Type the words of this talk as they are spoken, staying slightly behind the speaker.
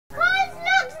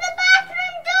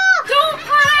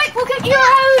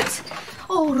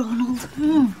Ronald. So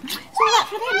that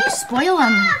for them, you spoil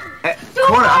him.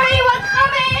 Don't worry, we're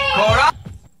coming! Cora!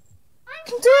 I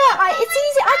can do it. It's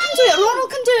easy. I can do it. Ronald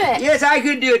can do it. Yes, I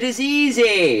can do it. It's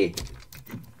easy.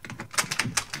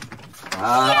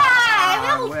 Well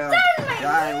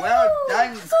done, Well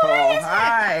done, Paul.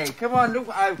 Hi. Come on, look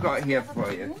what I've got here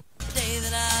for you. Day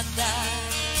that I die,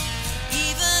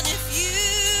 even if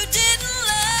you didn't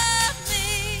love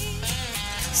me.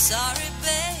 Sorry,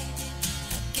 baby,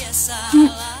 I guess I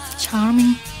lied.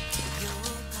 Charming.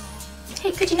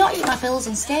 Hey, could you not eat my bills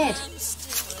instead?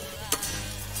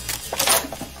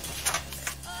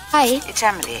 Hi. It's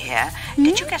Emily here.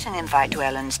 Did you get an invite to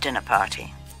Ellen's dinner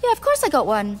party? Yeah, of course I got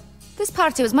one. This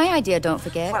party was my idea, don't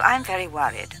forget. Well, I'm very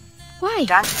worried. Why?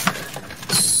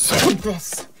 Sod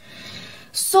this.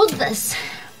 Sod this.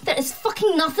 There is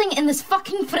fucking nothing in this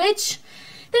fucking fridge.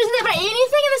 There's never anything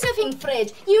in this fucking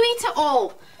fridge. You eat it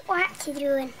all. What are you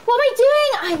doing? What am I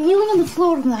doing? I'm kneeling on the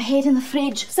floor with my head in the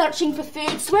fridge, searching for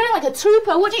food, swearing like a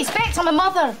trooper. What do you expect? I'm a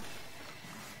mother.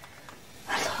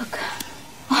 Look.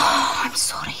 Oh, I'm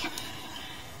sorry.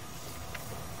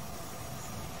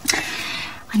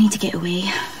 I need to get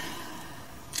away.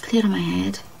 Clear my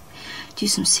head. Do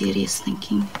some serious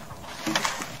thinking.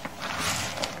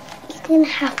 You can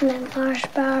have an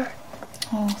enlarged bar.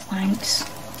 Oh, thanks.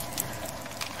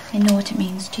 I know what it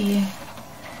means to you.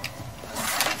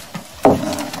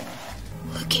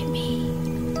 Look at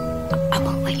me. I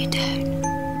won't let you down.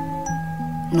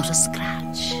 Not a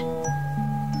scratch.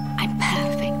 I'm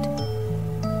perfect.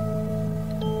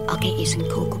 I'll get you some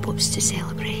Cocoa Pops to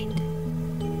celebrate.